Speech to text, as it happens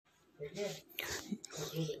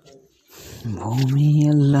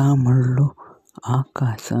ಭೂಮಿಯೆಲ್ಲ ಮರಳು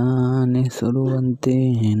ಆಕಾಶನೇ ಸುಡುವಂತೆ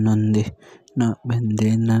ನೊಂದೆ ನ ಬೆಂದೆ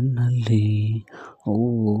ನನ್ನಲ್ಲಿ. ಓ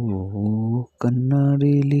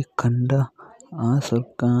ಕನ್ನಡಿಲಿ ಕಂಡ ಆ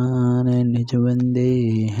ಸ್ವರ್ಗನೇ ನಿಜವೆಂದೇ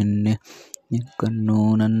ಹೆಣ್ಣೆ, ನಿಕ್ಕನ್ನು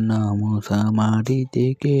ನನ್ನ ಮೋಸ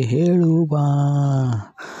ಮಾಡಿದ್ದೇಕೆ ಹೇಳು ಬಾ.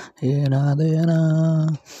 ಏನಾದೇನಾ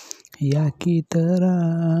ಯಾಕೀ ಥರ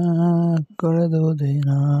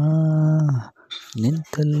ಕಳೆದೋದೇನಾ,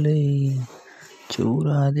 ನಿಂತಲ್ಲೇ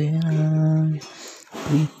ಚೂರಾದೇನಾ,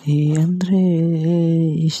 ಪ್ರೀತಿ ಅಂದರೆ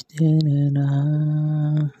ಇಷ್ಟೇನೇನಾ.